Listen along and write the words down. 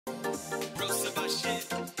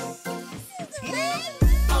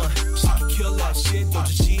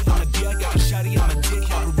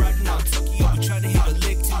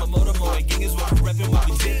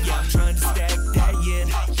music. Yeah, I'm trying to stack that yen.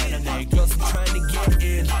 And I girls, I'm trying to get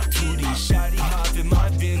in. To these shoddy hop in my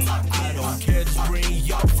bins. I don't care, just bring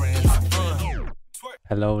your friends.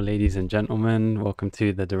 Hello, ladies and gentlemen. Welcome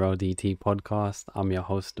to the Darrell DT podcast. I'm your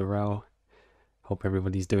host, Darrell. Hope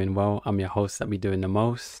everybody's doing well. I'm your host that be doing the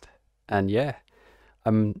most. And yeah,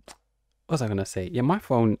 what was I gonna say? Yeah, my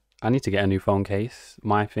phone. I need to get a new phone case.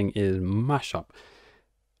 My thing is mash up.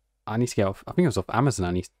 I need to get off. I think it was off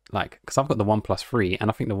Amazon. Because I've got the OnePlus 3,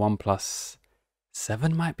 and I think the OnePlus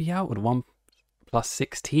 7 might be out, or the OnePlus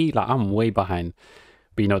 6T. Like, I'm way behind.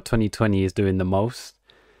 But 2020 is doing the most.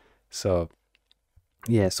 So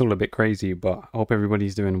yeah, it's all a bit crazy, but I hope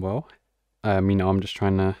everybody's doing well. I'm just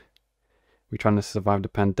we're trying to survive the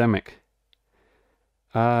pandemic.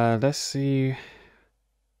 Let's see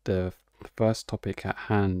the first topic at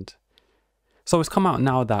hand. So it's come out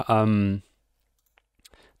now that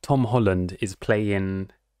Tom Holland is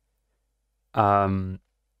playing, is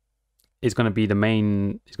going to be the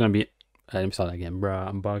main, let me start that again, bruh,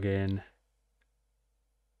 I'm bugging.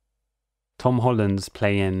 Tom Holland's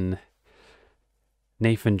playing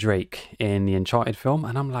Nathan Drake in the Uncharted film,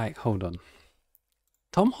 and I'm like, hold on,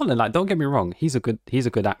 Tom Holland, like, don't get me wrong, he's a good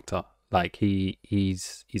actor, like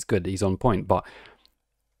he's good, he's on point, but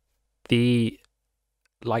them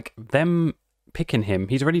picking him,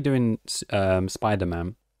 he's already doing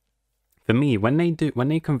Spider-Man. For me, when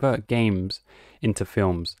they convert games into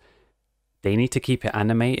films, they need to keep it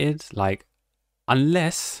animated, like,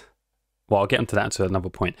 unless, well, I'll get into that to another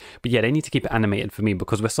point. But yeah, they need to keep it animated for me,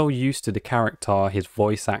 because we're so used to the character, his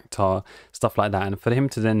voice actor, stuff like that. And for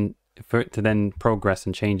it to then progress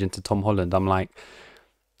and change into Tom Holland, I'm like,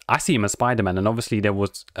 I see him as Spider-Man. And obviously there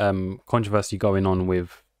was controversy going on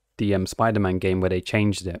with the Spider-Man game where they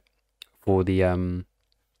changed it for the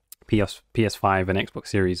PS5 and Xbox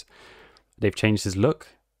Series. They've changed his look,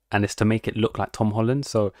 and it's to make it look like Tom Holland.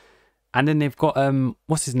 So, and then they've got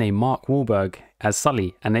what's his name, Mark Wahlberg as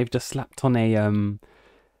Sully, and they've just slapped on a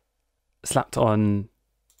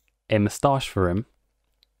moustache for him,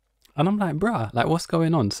 and I'm like, bruh, like, what's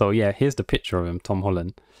going on? So yeah, here's the picture of him, Tom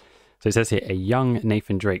Holland. So it says here, a young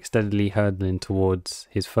Nathan Drake steadily hurtling towards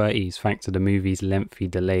his 30s thanks to the movie's lengthy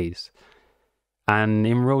delays. And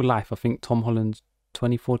in real life, I think Tom Holland's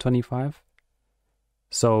 24, 25.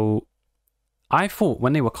 So I thought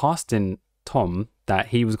when they were casting Tom that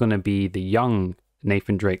he was going to be the young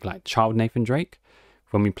Nathan Drake, like child Nathan Drake,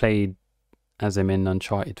 when we played as him in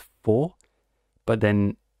Uncharted 4. But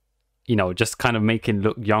then, just kind of make him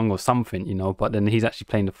look young or something, but then he's actually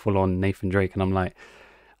playing the full-on Nathan Drake, and I'm like,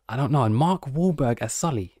 I don't know. And Mark Wahlberg as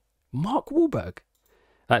Sully. Mark Wahlberg.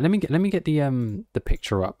 Like, let me get the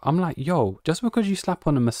picture up. I'm like, yo, just because you slap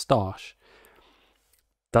on a moustache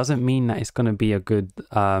doesn't mean that it's gonna be a good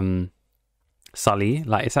Sully.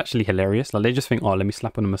 Like, it's actually hilarious. Like, they just think, oh, let me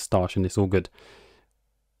slap on a moustache and it's all good.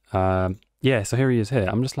 Yeah, so here he is here.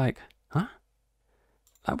 I'm just like, huh?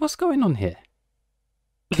 Like, what's going on here?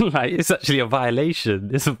 Like, it's actually a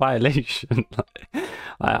violation. It's a violation.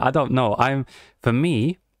 I don't know. For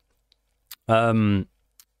me,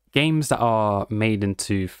 games that are made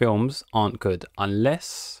into films aren't good,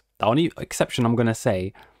 unless the only exception I'm gonna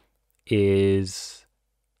say is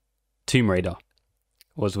Tomb Raider.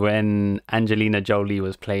 Was when Angelina Jolie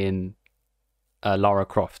was playing Lara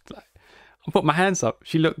Croft. Like, I put my hands up.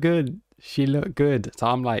 She looked good. So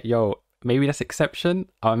I'm like, yo, maybe that's exception.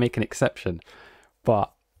 I'll make an exception.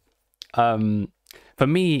 But for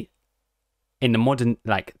me, in the modern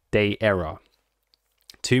day era,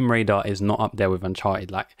 Tomb Raider is not up there with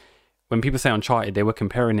Uncharted. Like, when people say Uncharted, they were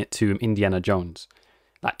comparing it to Indiana Jones.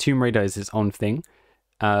 Like, Tomb Raider is its own thing.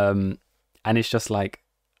 And it's just like,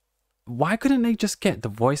 why couldn't they just get the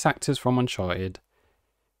voice actors from Uncharted?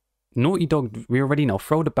 Naughty Dog, we already know,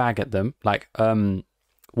 throw the bag at them. Like,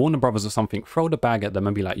 Warner Brothers or something, throw the bag at them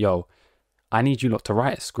and be like, yo, I need you lot to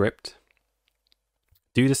write a script,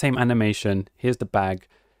 do the same animation, here's the bag,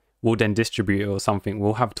 we'll then distribute it or something,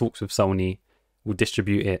 we'll have talks with Sony, we'll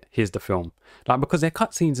distribute it, here's the film. Like, because their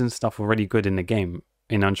cutscenes and stuff are already good in the game,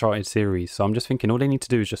 in Uncharted series. So I'm just thinking all they need to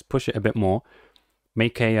do is just push it a bit more,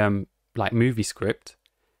 make a movie script,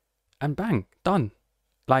 and bang, done.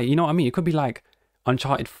 Like, you know what I mean? It could be like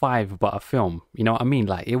Uncharted 5 but a film, you know what I mean?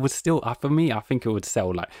 Like, it would still, for me, I think it would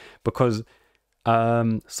sell, like, because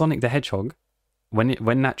Sonic the Hedgehog,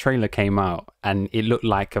 when that trailer came out and it looked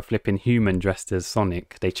like a flipping human dressed as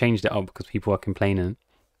Sonic, they changed it up because people were complaining,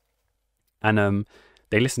 and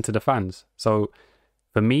they listened to the fans. So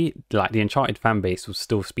for me, like, the Uncharted fan base will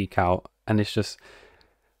still speak out, and it's just,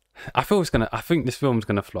 I think this film's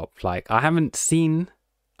gonna flop. Like, I haven't seen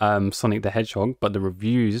Sonic the Hedgehog, but the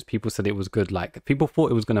reviews, people said it was good. Like, people thought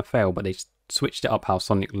it was going to fail, but they switched it up how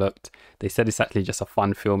Sonic looked. They said it's actually just a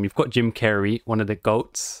fun film. You've got Jim Carrey, one of the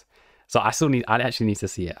GOATs. So I actually need to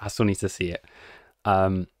see it. I still need to see it.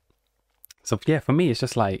 So yeah, for me, it's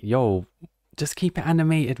just like, yo, just keep it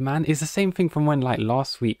animated, man. It's the same thing from when, like,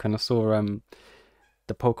 last week when I saw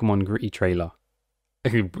the Pokemon Gritty trailer.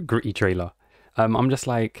 I'm just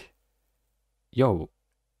like, yo,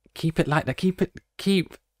 keep it like that. Keep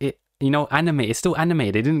it, you know, animated. It's still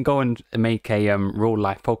animated. They didn't go and make a real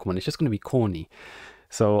life Pokemon. It's just going to be corny.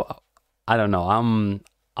 So I don't know. I'm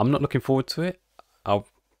not looking forward to it. I'll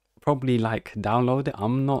probably like download it.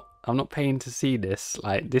 I'm not paying to see this.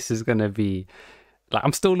 Like, this is going to be like,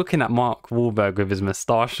 I'm still looking at Mark Wahlberg with his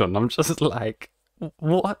moustache on. I'm just like,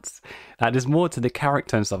 what? There's more to the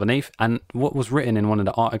character and stuff. And what was written in one of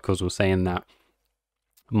the articles was saying that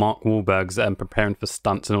Mark Wahlberg's preparing for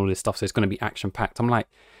stunts and all this stuff, so it's going to be action packed. I'm like,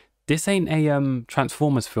 this ain't a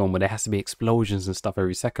Transformers film where there has to be explosions and stuff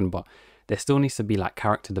every second, but there still needs to be like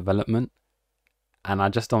character development, and I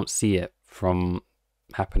just don't see it from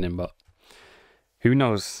happening. But who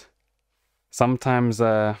knows? Sometimes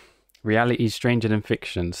reality is stranger than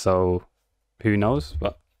fiction, so who knows?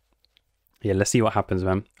 But yeah, let's see what happens,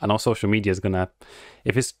 man. I know social media is gonna,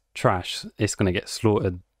 if it's trash, it's gonna get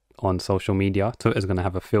slaughtered on social media. Twitter's gonna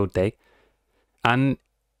have a field day. And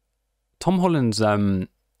Tom Holland's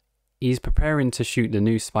he's preparing to shoot the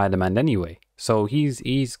new Spider-Man anyway, so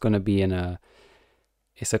he's gonna be in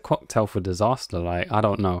it's a cocktail for disaster. Like, I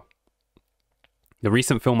don't know. The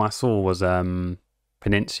recent film I saw was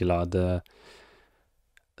Peninsula, the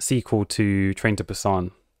sequel to Train to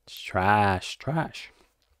Busan. Trash.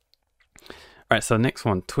 Right, so next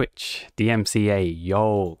one, Twitch, DMCA.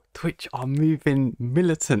 Yo, Twitch are moving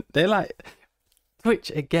militant. They're like,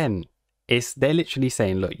 Twitch again. They're literally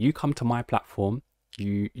saying, look, you come to my platform,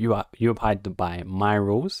 you abide by my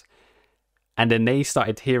rules. And then they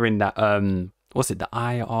started hearing that what's it, the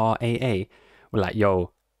IRAA were like,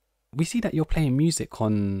 yo, we see that you're playing music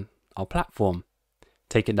on our platform,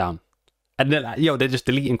 take it down. And then, like, yo, they're just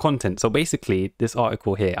deleting content. So basically, this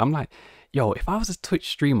article here, I'm like, yo, if I was a Twitch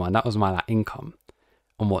streamer and that was my like income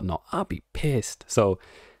and whatnot, I'd be pissed. So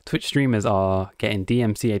Twitch streamers are getting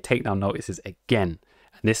DMCA takedown notices again,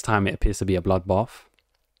 and this time it appears to be a bloodbath.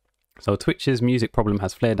 So Twitch's music problem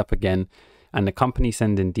has flared up again, and the company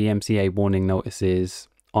sending DMCA warning notices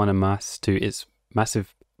en masse to its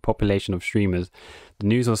massive population of streamers. The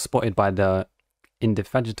news was spotted by the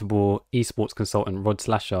indefatigable esports consultant Rod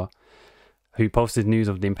Slasher, who posted news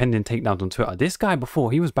of the impending takedowns on Twitter. This guy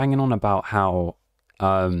before, he was banging on about how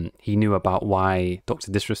he knew about why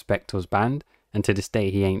Dr. Disrespect was banned, and to this day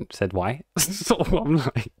he ain't said why. So I'm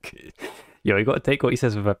like, yo, you got to take what he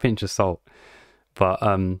says with a pinch of salt. But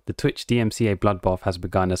the Twitch DMCA bloodbath has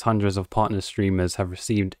begun as hundreds of partner streamers have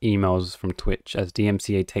received emails from Twitch as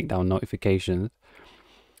DMCA takedown notifications.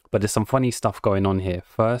 But there's some funny stuff going on here.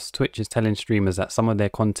 First, Twitch is telling streamers that some of their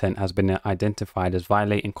content has been identified as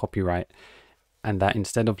violating copyright, and that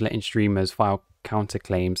instead of letting streamers file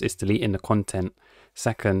counterclaims, it's deleting the content.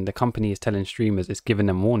 Second, the company is telling streamers it's giving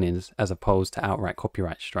them warnings as opposed to outright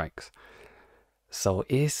copyright strikes. So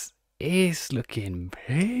it's looking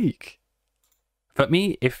big. For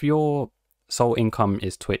me, if your sole income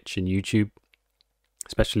is Twitch and YouTube,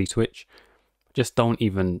 especially Twitch, just don't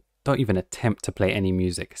even attempt to play any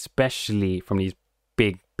music, especially from these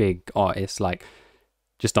big artists. Like,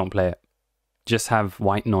 just don't play it. Just have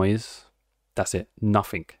white noise. That's it.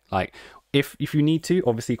 Nothing. Like, if you need to,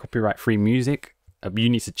 obviously copyright free music, you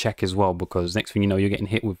need to check as well, because next thing you know, you're getting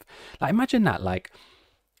hit with, like, imagine that, like,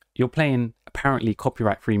 you're playing apparently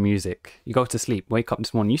copyright free music, you go to sleep, wake up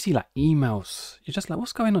this morning, you see like emails, you're just like,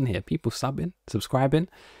 what's going on here? People subbing, subscribing?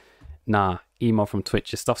 Nah, email from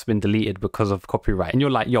Twitch, your stuff's been deleted because of copyright. And you're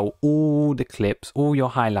like, yo, all the clips, all your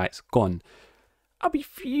highlights gone. I'll be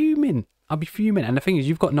fuming. And the thing is,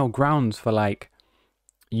 you've got no grounds for like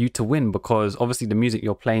you to win, because obviously the music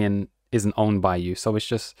you're playing isn't owned by you. So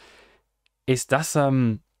it's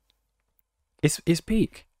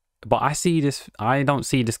peak. But I don't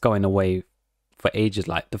see this going away for ages.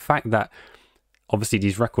 Like, the fact that obviously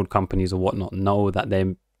these record companies or whatnot know that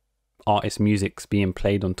their artist music's being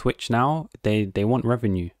played on Twitch now, they want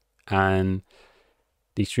revenue, and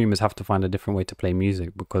these streamers have to find a different way to play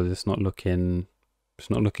music, because it's not looking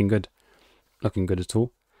good at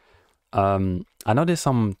all. I know there's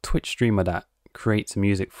some Twitch streamer that creates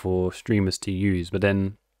music for streamers to use, but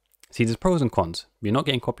then see, there's pros and cons. You're not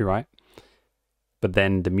getting copyright, but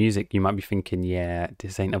then the music, you might be thinking, yeah,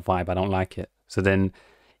 this ain't a vibe, I don't like it. So then,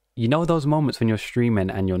 you know, those moments when you're streaming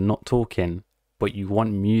and you're not talking, but you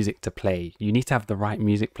want music to play. You need to have the right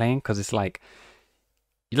music playing, because it's like,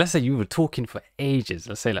 let's say you were talking for ages.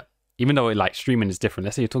 Let's say, like, even though like streaming is different,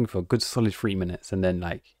 let's say you're talking for a good solid 3 minutes, and then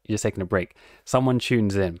like you're just taking a break. Someone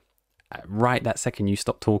tunes in. Right that second you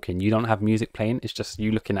stop talking, you don't have music playing. It's just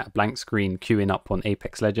you looking at a blank screen queuing up on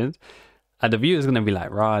Apex Legends, and the viewer's gonna be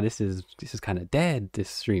like, "Rah, this is kind of dead, this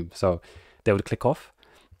stream." So they would click off.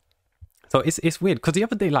 So it's weird, because the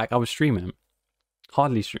other day, like, I was streaming,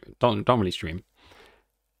 hardly stream, don't really stream.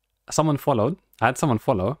 Someone followed. I had someone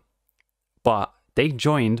follow, but they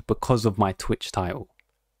joined because of my Twitch title,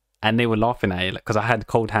 and they were laughing at it because I had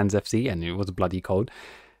Cold Hands FC and it was bloody cold.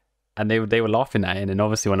 And they were laughing at it, and then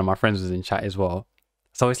obviously one of my friends was in chat as well.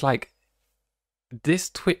 So it's like, this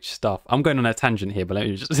Twitch stuff, I'm going on a tangent here, but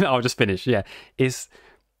I'll just finish. Yeah, is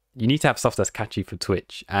you need to have stuff that's catchy for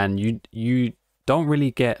Twitch, and you don't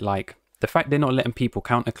really get, like, the fact they're not letting people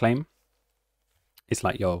counterclaim. It's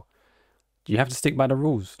like, yo, you have to stick by the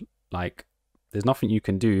rules. Like, there's nothing you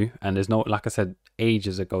can do, and there's no, like I said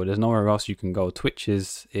ages ago, there's nowhere else you can go. Twitch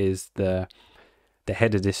is the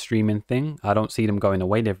head of this streaming thing. I don't see them going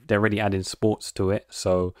away. They're already adding sports to it.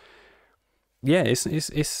 So yeah,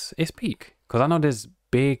 it's peak, because I know there's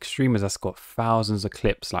big streamers that's got thousands of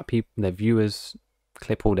clips. Like, people, their viewers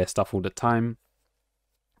clip all their stuff all the time,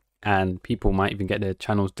 and people might even get their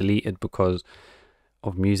channels deleted because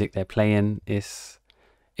of music they're playing. It's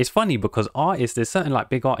funny, because artists, there's certain like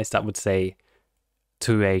big artists that would say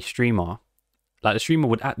to a streamer, like the streamer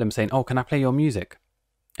would at them saying, "Oh, can I play your music?"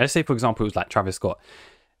 Let's say, for example, it was like Travis Scott.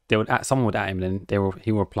 Someone would at him, and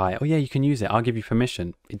he will reply, "Oh yeah, you can use it. I'll give you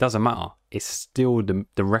permission." It doesn't matter. It's still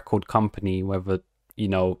the record company, whether, you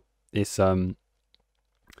know, it's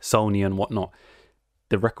Sony and whatnot.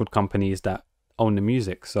 The record companies that own the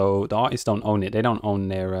music, so the artists don't own it. They don't own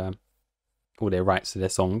their all their rights to their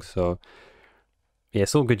songs. So yeah,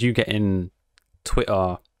 it's all good. You get in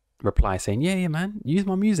Twitter reply saying, yeah man, use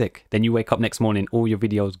my music. Then you wake up next morning, all your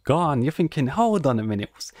videos gone. You're thinking, hold on a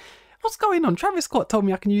minute, what's going on? Travis Scott told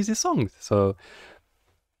me I can use his songs. So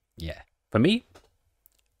yeah, for me,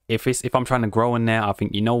 if I'm trying to grow in there, I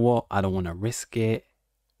think, you know what, I don't want to risk it.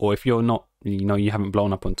 Or if you're not, you know, you haven't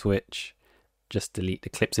blown up on Twitch, just delete the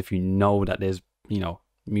clips if you know that there's, you know,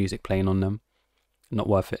 music playing on them. Not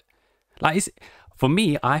worth it. Like, for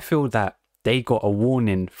me, I feel that they got a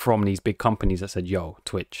warning from these big companies that said, yo,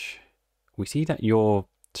 Twitch, we see that your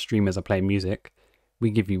streamers are playing music. We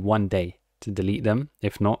give you 1 day to delete them.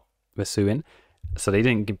 If not, we're suing. So they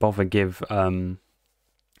didn't bother give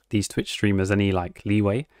these Twitch streamers any like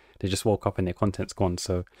leeway. They just woke up and their content's gone.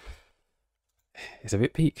 So it's a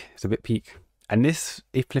bit peak. And this,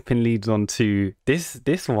 it flipping leads on to this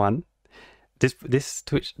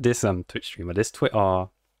Twitch streamer, this Twitter,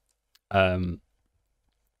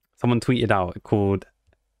 someone tweeted out called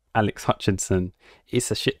Alex Hutchinson.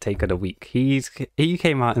 It's a shit take of the week. He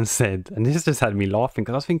came out and said, and this just had me laughing,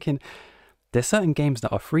 because I was thinking, there's certain games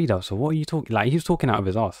that are free though. So what are you talking? Like, he was talking out of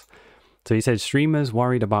his ass. So he said streamers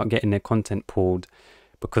worried about getting their content pulled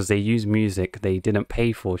because they use music they didn't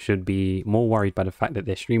pay for should be more worried by the fact that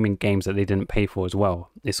they're streaming games that they didn't pay for as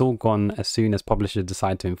well. It's all gone as soon as publishers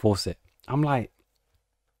decide to enforce it. I'm like,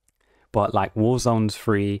 but like Warzone's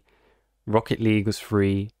free, Rocket League was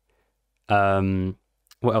free.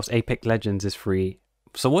 What else? Apex Legends is free.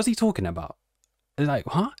 So what's he talking about? Like,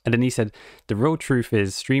 huh? And then he said, the real truth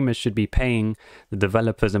is streamers should be paying the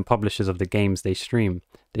developers and publishers of the games they stream.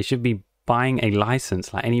 They should be buying a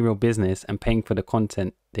license like any real business and paying for the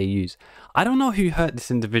content they use. I don't know who hurt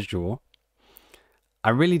this individual.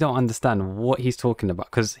 I really don't understand what he's talking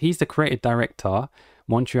about, because he's the creative director,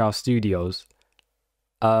 Montreal Studios.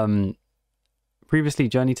 Previously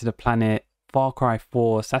Journey to the Planet, Far Cry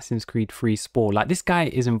 4, Assassin's Creed 3, Spore. Like, this guy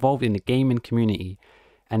is involved in the gaming community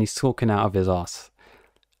and he's talking out of his ass.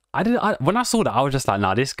 When I saw that, I was just like,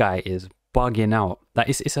 nah, this guy is bugging out. Like,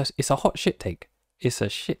 it's a hot shit take. It's a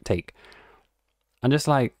shit take. I'm just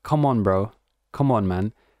like, come on, bro. Come on,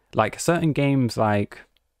 man. Like, certain games, like,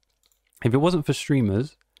 if it wasn't for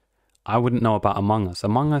streamers, I wouldn't know about Among Us.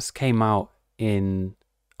 Among Us came out in,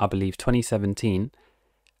 I believe, 2017,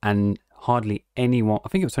 and hardly anyone, I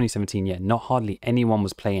think it was 2017, yeah, not hardly anyone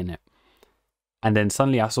was playing it. And then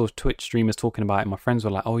suddenly I saw Twitch streamers talking about it. My friends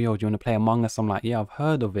were like, oh, yo, do you want to play Among Us? I'm like, yeah, I've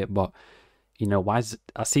heard of it, but, you know, why is it,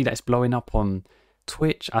 I see that it's blowing up on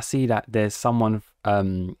Twitch. I see that there's someone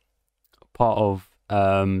part of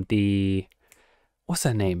the, what's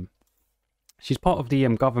her name? She's part of the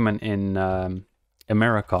government in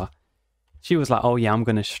America. She was like, oh yeah, I'm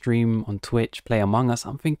going to stream on Twitch, play Among Us.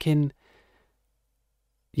 I'm thinking,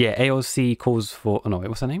 yeah, AOC calls for, oh no, wait,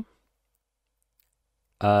 what's her name?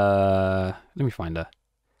 Let me find her.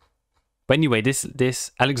 But anyway,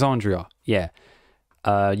 this Alexandria, yeah,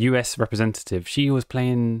 US representative, she was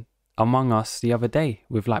playing Among Us the other day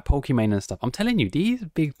with like Pokimane and stuff. I'm telling you, these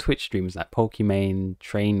big Twitch streams like Pokimane,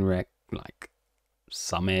 Trainwreck, like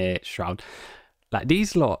Summit, Shroud, like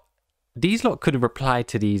these lot could have replied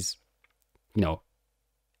to these, you know,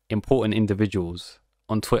 important individuals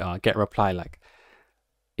on Twitter, get a reply. Like,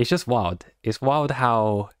 it's just wild. It's wild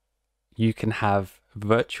how you can have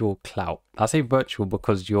virtual clout. I say virtual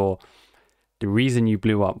because the reason you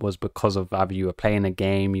blew up was because of either you were playing a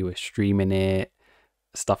game, you were streaming it,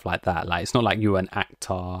 stuff like that. Like, it's not like you were an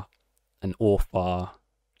actor, an author,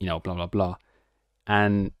 you know, blah blah blah.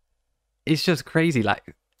 And it's just crazy.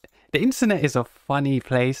 Like, the internet is a funny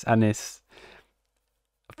place, and it's,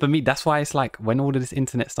 for me, that's why it's like when all of this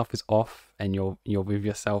internet stuff is off and you're with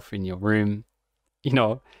yourself in your room, you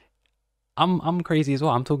know, I'm crazy as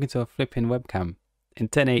well. I'm talking to a flipping webcam in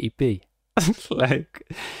 1080p. Like,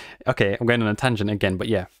 okay, I'm going on a tangent again, but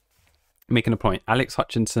yeah, making a point. Alex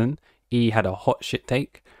Hutchinson, he had a hot shit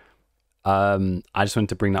take. I just wanted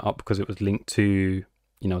to bring that up because it was linked to,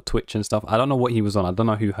 you know, Twitch and stuff. I don't know what he was on. I don't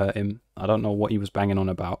know who hurt him. I don't know what he was banging on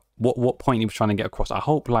about. What point he was trying to get across. I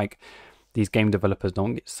hope like these game developers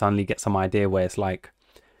don't suddenly get some idea where it's like,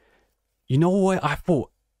 you know what?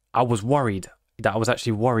 I was worried that I was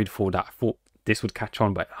actually worried for that. I thought this would catch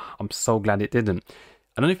on, but I'm so glad it didn't.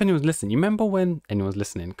 I don't know if anyone's listening. You remember when anyone's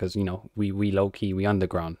listening? Because, you know, we low key, we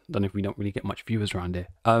underground. Don't know if we don't really get much viewers around here.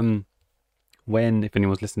 If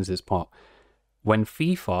anyone's listening to this part, when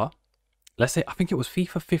FIFA, let's say, I think it was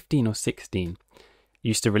FIFA 15 or 16,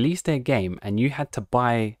 used to release their game, and you had to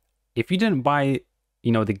buy, if you didn't buy,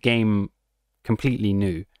 you know, the game completely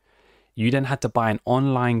new, you then had to buy an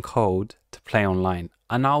online code to play online.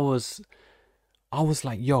 And I was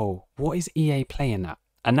like, yo, what is EA playing at?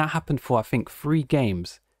 And that happened for, I think, 3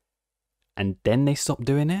 games. And then they stopped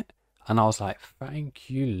doing it. And I was like,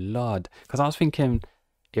 thank you, Lord. Because I was thinking,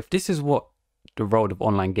 if this is what the road of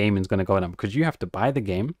online gaming is going to go down, because you have to buy the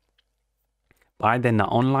game, buy then the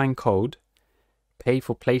online code, pay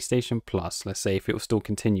for PlayStation Plus, let's say, if it was still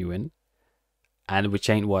continuing, and which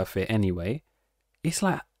ain't worth it anyway. It's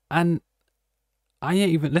like, and I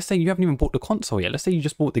ain't even, let's say you haven't even bought the console yet. Let's say you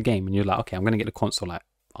just bought the game and you're like, okay, I'm going to get the console like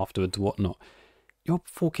afterwards, whatnot. You're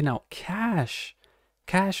forking out cash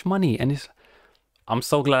money. And I'm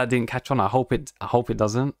so glad I didn't catch on. I hope it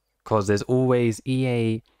doesn't, because there's always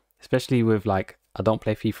EA, especially with like, I don't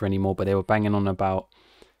play FIFA anymore, but they were banging on about,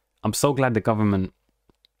 I'm so glad the government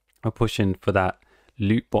are pushing for that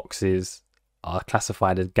loot boxes are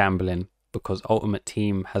classified as gambling, because Ultimate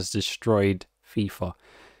Team has destroyed FIFA.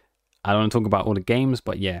 I don't want to talk about all the games,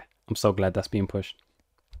 but yeah, I'm so glad that's being pushed.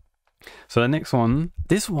 So the next one,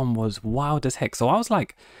 this one was wild as heck. So I was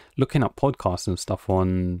like looking up podcasts and stuff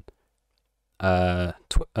on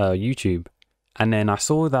YouTube, and then I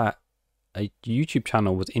saw that a YouTube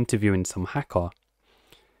channel was interviewing some hacker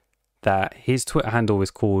that his Twitter handle is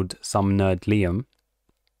called Some Nerd Liam,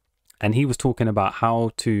 and he was talking about how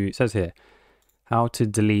to, it says here, how to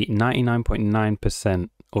delete 99.9%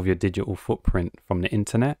 of your digital footprint from the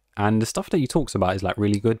internet. And the stuff that he talks about is like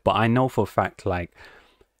really good, but I know for a fact like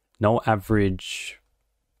no average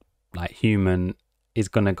like human is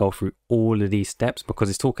going to go through all of these steps, because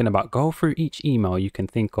it's talking about go through each email you can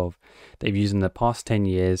think of that you've used in the past 10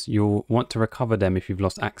 years. You'll want to recover them if you've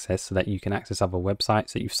lost access so that you can access other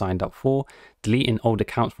websites that you've signed up for, deleting old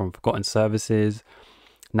accounts from forgotten services.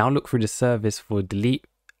 Now look through the service for delete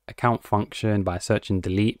account function by searching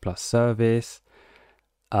delete plus service.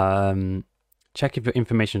 Check if your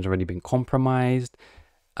information's already been compromised.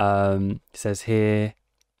 It says here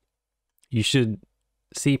you should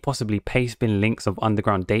see possibly paste bin links of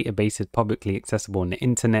underground databases publicly accessible on the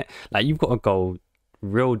internet. Like, you've got to go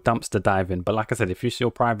real dumpster diving. But like I said, if it's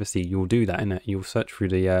your privacy, you'll do that, innit? You'll search through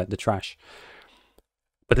the trash.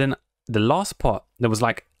 But then the last part, there was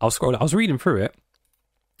like, I was reading through it,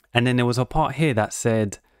 and then there was a part here that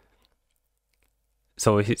said,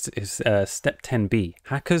 so it's step 10B.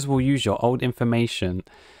 Hackers will use your old information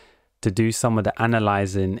to do some of the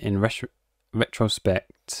analyzing in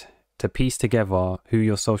retrospect, to piece together who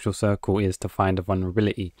your social circle is to find a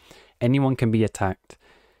vulnerability. Anyone can be attacked.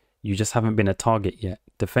 You just haven't been a target yet.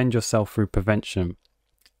 Defend yourself through prevention.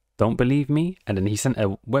 Don't believe me? And then he sent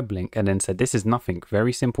a web link and then said, this is nothing.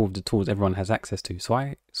 Very simple with the tools everyone has access to. So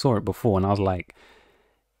I saw it before and I was like,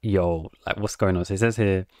 yo, like, what's going on? So it says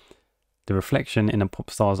here, the reflection in a pop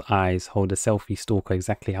star's eyes hold a selfie stalker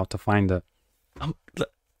exactly how to find her.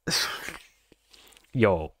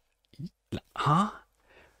 Yo, huh?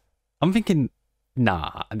 I'm thinking,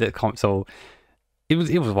 nah, that can't. So it was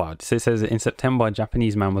wild. So it says in September, a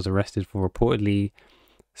Japanese man was arrested for reportedly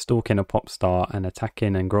stalking a pop star and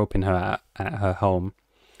attacking and groping her at her home,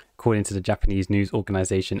 according to the Japanese news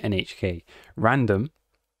organization NHK. Random.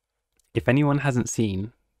 If anyone hasn't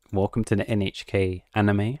seen Welcome to the NHK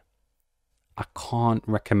anime, I can't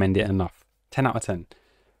recommend it enough. 10 out of 10.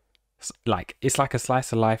 It's like a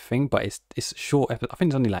slice of life thing, but it's short. I think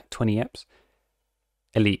it's only like 20 eps.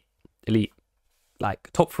 Elite.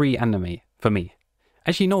 Like top 3 anime for me.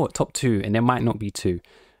 Actually, you know what? Top 2, and there might not be 2.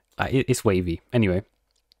 It's wavy. Anyway,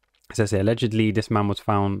 it says here, allegedly this man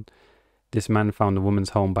found a woman's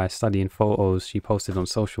home by studying photos she posted on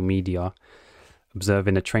social media,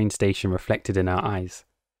 observing a train station reflected in her eyes.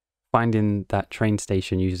 Finding that train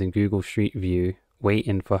station using Google Street View,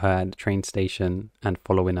 waiting for her at the train station, and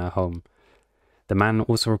following her home. The man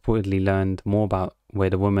also reportedly learned more about where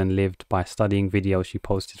the woman lived by studying videos she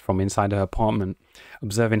posted from inside her apartment,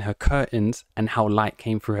 observing her curtains and how light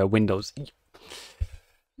came through her windows.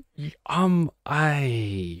 I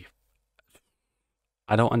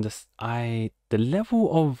don't understand. The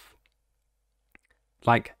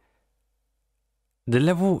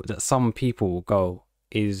level that some people go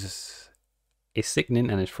is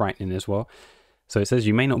sickening and it's frightening as well. So it says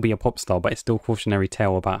you may not be a pop star, but it's still cautionary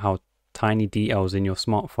tale about how tiny details in your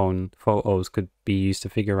smartphone photos could be used to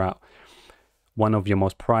figure out one of your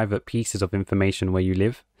most private pieces of information where you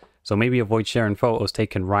live. So maybe avoid sharing photos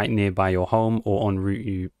taken right nearby your home or en route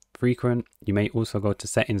you frequent. You may also go to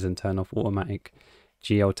settings and turn off automatic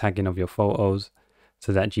geotagging of your photos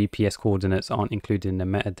so that GPS coordinates aren't included in the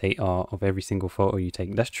metadata of every single photo you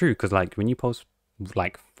take. That's true, because like when you post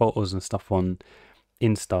like photos and stuff on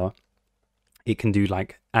Insta, it can do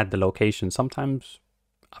like add the location. Sometimes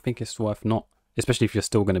I think it's worth not, especially if you're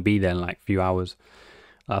still going to be there in like a few hours.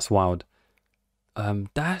 That's wild.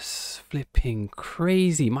 That's flipping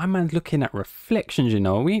crazy. My man's looking at reflections, you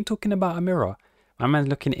know. We ain't talking about a mirror. My man's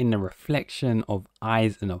looking in the reflection of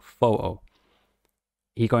eyes in a photo.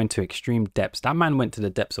 He going to extreme depths. That man went to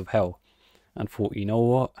the depths of hell and thought, you know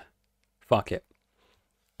what? Fuck it.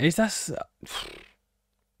 That's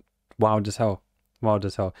wild as hell. Wild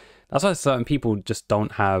as hell. That's why certain people just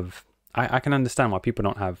don't have... I can understand why people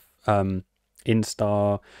don't have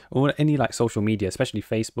Insta or any like social media, especially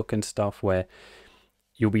Facebook and stuff, where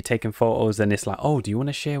you'll be taking photos and it's like, oh, do you want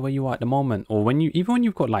to share where you are at the moment? Or even when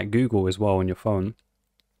you've got like Google as well on your phone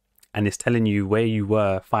and it's telling you where you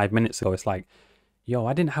were 5 minutes ago, it's like, yo,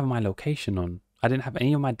 I didn't have my location on. I didn't have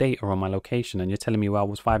any of my data on my location and you're telling me where I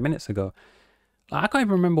was 5 minutes ago. Like, I can't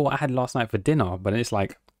even remember what I had last night for dinner, but it's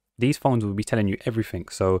like these phones will be telling you everything.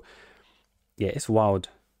 So yeah, it's wild.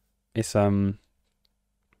 It's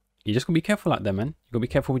you just gotta be careful out there, man. You gotta be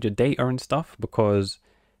careful with your data and stuff, because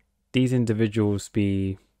these individuals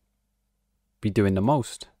be doing the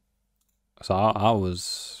most. So I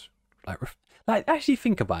was like actually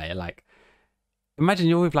think about it. Like, imagine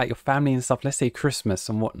you're with like your family and stuff. Let's say Christmas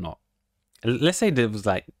and whatnot. Let's say there was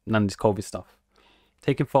like none of this COVID stuff.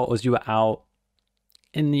 Taking photos, you were out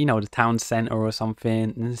in, you know, the town center or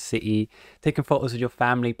something in the city, taking photos of your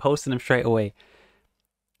family, posting them straight away.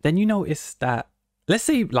 Then you notice that, let's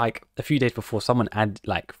say like a few days before, someone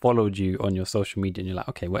followed you on your social media and you're like,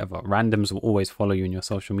 okay, whatever. Randoms will always follow you in your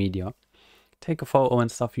social media. Take a photo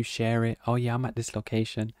and stuff, you share it. Oh yeah, I'm at this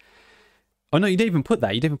location. Oh no, you didn't even put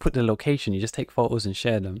that. You didn't even put the location. You just take photos and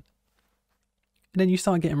share them. And then you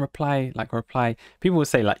start getting reply. People would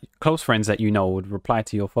say, like, close friends that you know would reply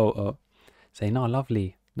to your photo. Say, no,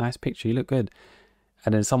 lovely. Nice picture. You look good.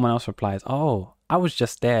 And then someone else replies, oh, I was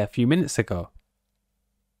just there a few minutes ago.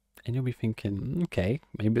 And you'll be thinking, okay,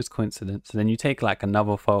 maybe it's coincidence. And then you take like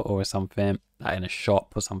another photo or something, like in a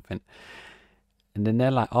shop or something. And then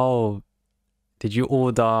they're like, oh, did you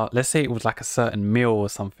order, let's say it was like a certain meal or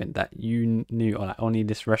something that you knew, or like only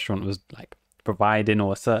this restaurant was like providing,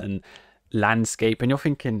 or a certain landscape. And you're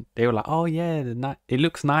thinking, they were like, oh yeah, it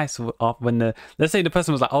looks nice when let's say the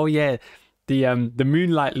person was like, oh yeah, the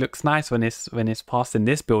moonlight looks nice when it's passing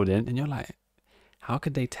this building. And you're like, how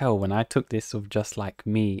could they tell when I took this of just like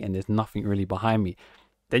me and there's nothing really behind me?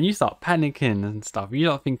 Then you start panicking and stuff. You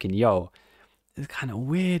start thinking, yo, it's kind of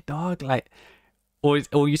weird, dog. Like, or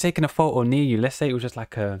you're taking a photo near you. Let's say it was just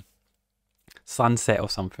like a sunset or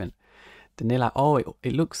something. Then they're like, oh,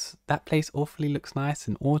 it looks, that place awfully looks nice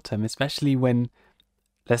in autumn, especially when,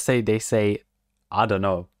 let's say they say, I don't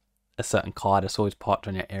know, a certain car that's always parked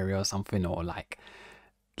on your area or something, or like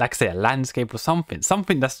say a landscape or something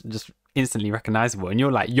that's just instantly recognizable. And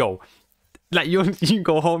you're like, yo, like you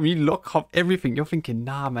go home, you look up everything, you're thinking,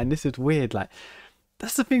 nah man, this is weird. Like,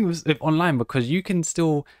 that's the thing with online, because you can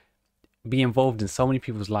still be involved in so many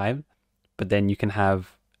people's lives, but then you can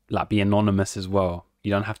have like be anonymous as well. You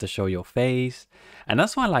don't have to show your face. And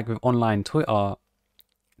that's why, like with online Twitter,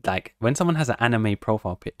 like when someone has an anime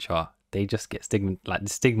profile picture, they just get stigma. Like the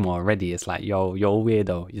stigma already. It's like, yo, you're a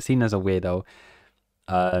weirdo. You're seen as a weirdo.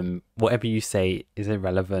 Whatever you say is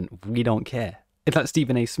irrelevant. We don't care. It's like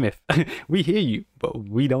Stephen A. Smith. We hear you, but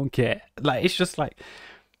we don't care. Like, it's just like,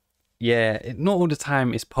 yeah, not all the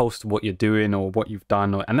time is post what you're doing or what you've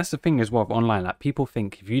done. And that's the thing as well with online. Like, people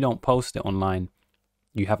think if you don't post it online,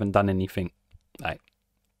 you haven't done anything. Like,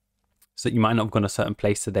 so you might not have gone a certain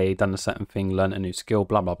place today, done a certain thing, learned a new skill,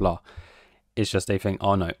 blah, blah, blah. It's just they think,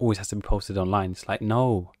 oh no, it always has to be posted online. It's like,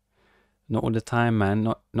 no, not all the time,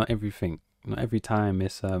 man. Not everything. Not every time.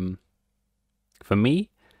 It's, for me,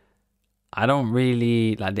 I don't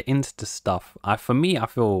really like the Insta stuff. For me, I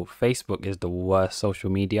feel Facebook is the worst social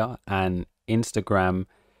media, and Instagram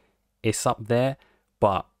is up there.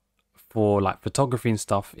 But for like photography and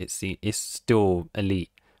stuff, it's still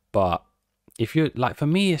elite. But if you're like, for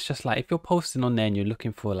me, it's just like if you're posting on there and you're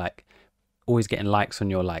looking for like always getting likes on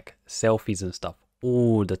your like selfies and stuff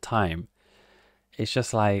all the time, it's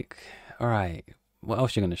just like, all right, what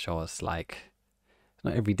else you gonna show us? Like, it's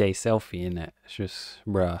not everyday selfie, innit? It's just,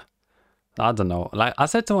 bruh. I don't know. Like I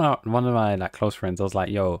said to one of my like close friends, I was like,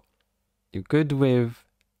 yo, you're good with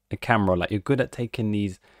a camera. Like, you're good at taking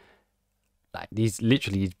these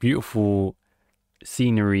literally these beautiful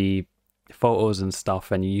scenery photos and stuff,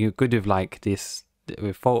 and you're good with like this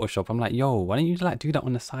with Photoshop. I'm like, yo, why don't you like do that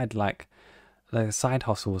on the side, like a side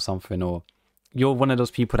hustle or something? Or you're one of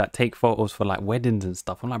those people that take photos for like weddings and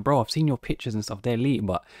stuff. I'm like, bro, I've seen your pictures and stuff, they're elite,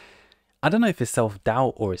 but I don't know if it's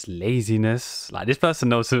self-doubt or it's laziness. Like, this person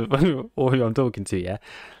knows who I'm talking to, yeah?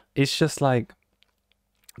 It's just like,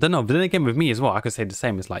 I don't know. But then again, with me as well, I could say the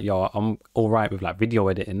same. It's like, yo, I'm all right with like video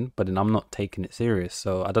editing, but then I'm not taking it serious.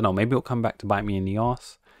 So I don't know. Maybe it'll come back to bite me in the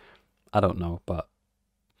ass. I don't know. But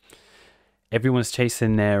everyone's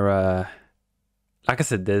chasing their, like I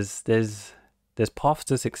said, there's paths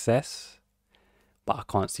to success, but I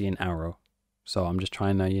can't see an arrow. So I'm just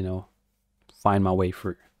trying to, find my way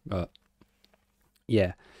through. But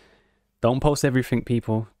yeah, don't post everything,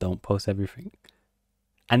 people. Don't post everything.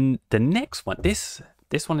 And the next one, this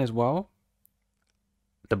one as well,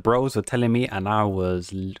 the bros were telling me, and I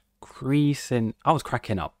was cracking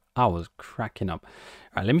up. All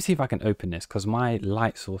right, let me see if I can open this, because my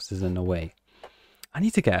light source is in the way. I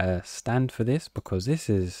need to get a stand for this, because this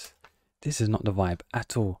is not the vibe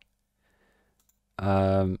at all.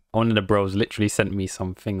 One of the bros literally sent me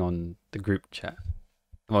something on the group chat.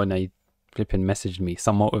 Oh no, he flipping messaged me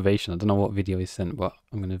some motivation. I don't know what video he sent, but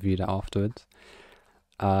I'm gonna view that afterwards.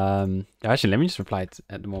 Actually, let me just reply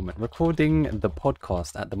at the moment. Recording the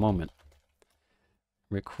podcast at the moment.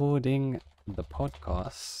 Gonna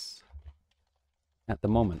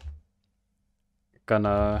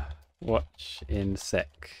watch in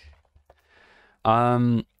sec.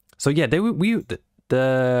 So yeah, we got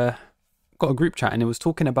a group chat, and it was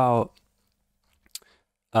talking about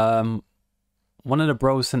one of the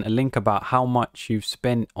bros sent a link about how much you've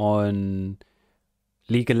spent on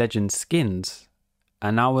League of Legends skins.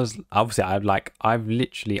 And I was, obviously, I've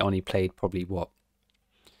literally only played probably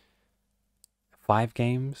 5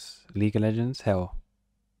 games League of Legends. Hell,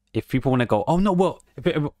 if people want to go, oh no, well,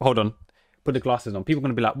 hold on, put the glasses on. People are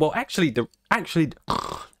going to be like, well, actually,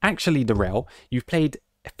 Darrell, you've played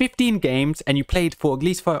 15 games and you played for at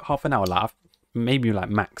least for half an hour. Like, maybe like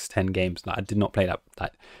max 10 games. Like, I did not play that.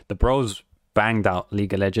 Like, the bros banged out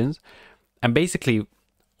League of Legends, and basically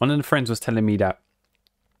one of the friends was telling me that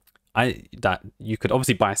you could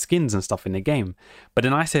obviously buy skins and stuff in the game, but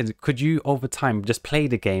then I said, could you over time just play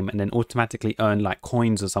the game and then automatically earn like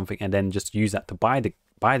coins or something, and then just use that to buy the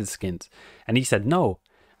skins? And he said no,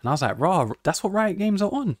 and I was like, raw, that's what Riot Games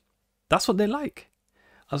are on. That's what they like.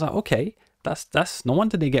 I was like, okay, that's no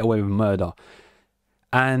wonder they get away with murder.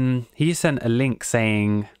 And he sent a link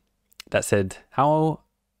that said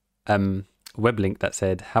web link that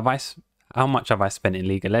said, how much have I spent in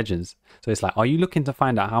League of Legends? So it's like, are you looking to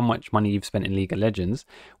find out how much money you've spent in League of Legends?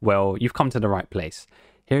 Well, you've come to the right place.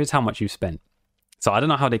 Here's how much you've spent. So I don't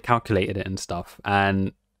know how they calculated it and stuff.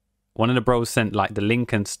 And one of the bros sent like the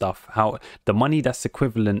link and stuff, how the money that's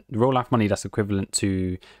equivalent, real life money that's equivalent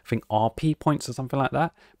to, I think, RP points or something like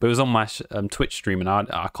that. But it was on my Twitch stream, and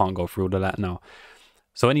I can't go through all of that now.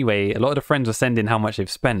 So anyway, a lot of the friends are sending how much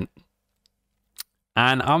they've spent.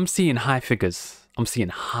 And I'm seeing high figures.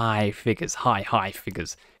 High figures.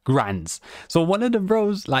 Grands. So one of the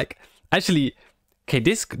bros, like, actually, okay,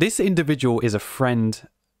 this individual is a friend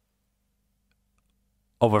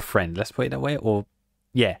of a friend. Let's put it that way. Or,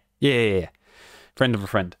 yeah. Friend of a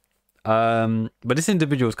friend. But this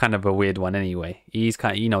individual is kind of a weird one anyway. He's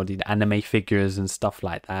kind of, the anime figures and stuff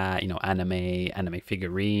like that. Anime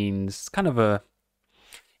figurines. It's kind of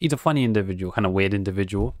he's a funny individual, kind of weird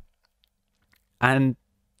individual. And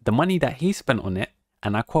the money that he spent on it,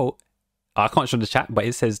 and I quote, I can't show the chat, but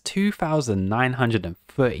it says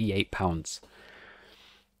 £2,938.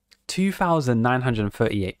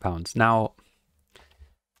 £2,938. Now,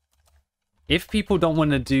 if people don't want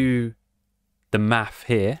to do the math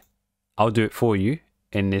here, I'll do it for you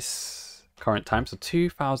in this current time. So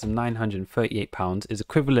 £2,938 is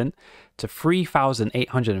equivalent to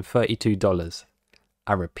 $3,832.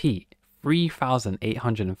 I repeat,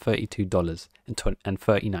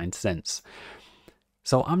 $3,832.39.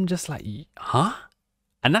 So I'm just like, huh?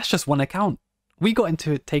 And that's just one account. We got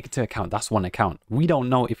into take into account that's one account. We don't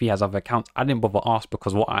know if he has other accounts. I didn't bother ask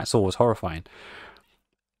because what I saw was horrifying.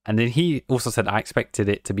 And then he also said I expected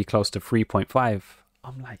it to be close to 3.5.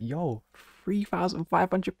 I'm like, yo,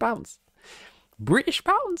 £3,500, British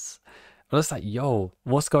pounds. I was like, yo,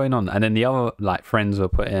 what's going on? And then the other like friends were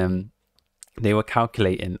putting, they were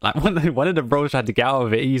calculating. Like one of the bros tried to get out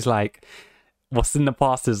of it. He's like, what's in the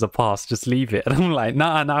past is the past. Just leave it. And I'm like,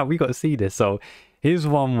 nah, we got to see this. So his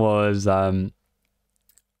one was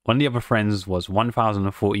one of the other friends was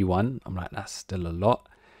 1,041. I'm like, that's still a lot.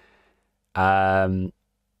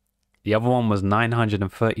 The other one was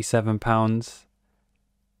 £937.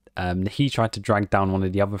 He tried to drag down one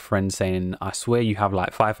of the other friends saying, I swear you have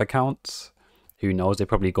like 5 accounts. Who knows? They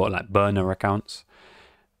probably got like burner accounts.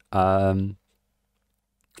 One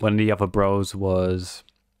of the other bros was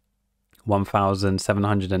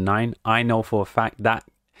 1,709. I know for a fact that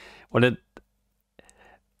one of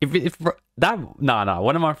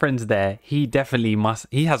my friends there, he definitely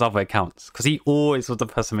he has other accounts because he always was the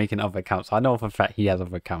person making other accounts. I know for a fact he has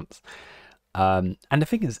other accounts. And the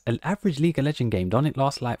thing is, an average League of Legends game, don't it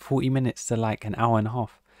last like 40 minutes to like an hour and a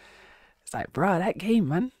half? It's like, bro, that game,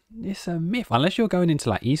 man, it's a myth. Unless you're going into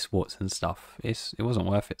like esports and stuff, it wasn't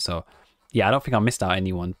worth it. So yeah, I don't think I missed out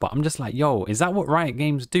anyone, but I'm just like, yo, is that what Riot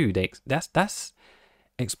Games do? That's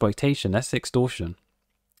exploitation, that's extortion.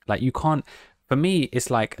 Like, you can't, for me, it's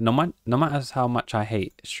like no matter how much I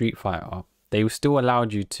hate Street Fighter, they still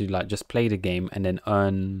allowed you to like just play the game and then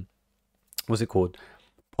earn, what's it called,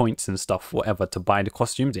 points and stuff, whatever, to buy the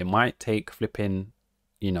costumes. It might take flipping,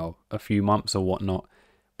 a few months or whatnot,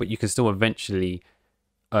 but you can still eventually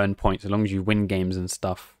earn points as long as you win games and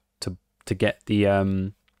stuff to get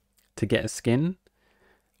the to get a skin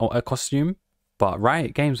or a costume. But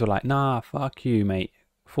Riot Games were like, nah, fuck you, mate,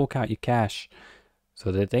 fork out your cash. So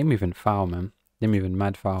they moving foul, man. They're moving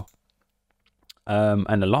mad foul.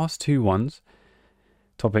 And the last two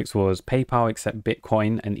topics was PayPal accept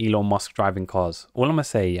Bitcoin and Elon Musk driving cars. All I'm gonna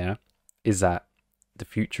say, yeah, is that the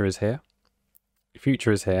future is here. The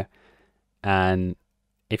future is here, and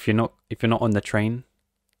if you're not on the train,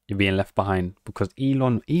 you're being left behind, because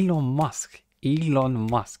Elon Musk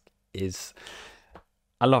is,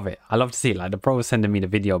 I love it. I love to see it. Like, the bro was sending me the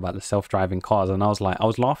video about the self-driving cars, and I was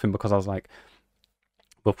laughing because I was like,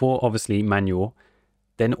 before obviously manual,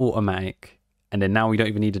 then automatic, and then now we don't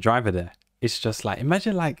even need a driver there. It's just like,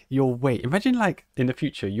 imagine like imagine like in the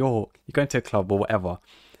future you're going to a club or whatever,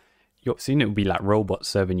 soon it will be like robots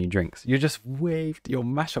serving you drinks. You just waved your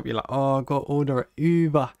mash up, you're like, oh, I got to order an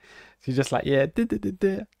Uber. So you're just like, yeah,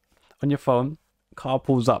 on your phone, car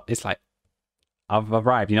pulls up, it's like, I've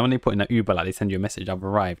arrived. You know when they put in an Uber, like they send you a message, I've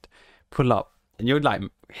arrived, pull up, and you're like,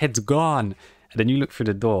 head's gone, and then you look through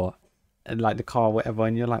the door and like the car or whatever,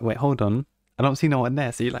 and you're like, wait, hold on, I don't see no one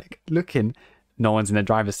there. So you're like looking, no one's in the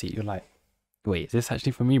driver's seat. You're like, wait, is this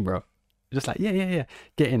actually for me, bro? You're just like, yeah,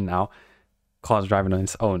 get in now. Car's driving on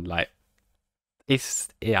its own. Like,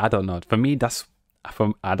 I don't know. For me, that's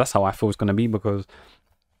how I feel it's gonna be, because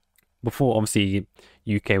before, obviously,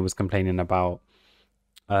 UK was complaining about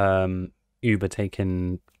Uber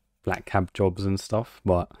taking black cab jobs and stuff,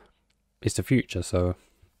 but it's the future, so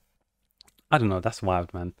I don't know. That's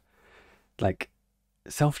wild, man. Like,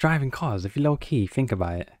 self-driving cars, if you low key think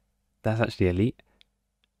about it, that's actually elite.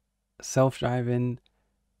 Self-driving,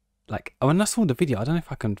 like, when I saw the video, I don't know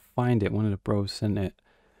if I can find it, one of the bros sent it,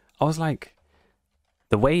 I was like,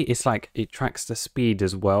 the way it's like, it tracks the speed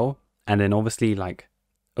as well, and then obviously like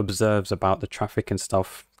observes about the traffic and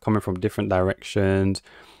stuff coming from different directions,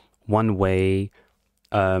 one way,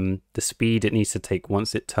 the speed it needs to take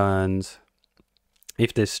once it turns,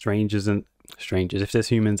 if there's if there's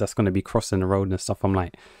humans that's going to be crossing the road and stuff. I'm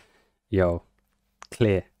like, yo,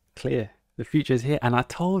 clear, the future is here. And I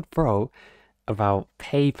told bro about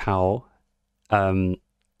PayPal, how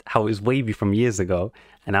it was wavy from years ago,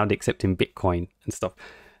 and now they're accepting Bitcoin and stuff.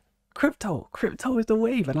 Crypto is the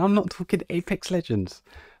wave, and I'm not talking Apex Legends.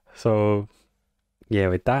 So yeah,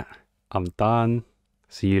 with that, I'm done.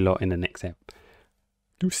 See you lot in the next ep.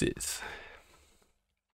 Deuces.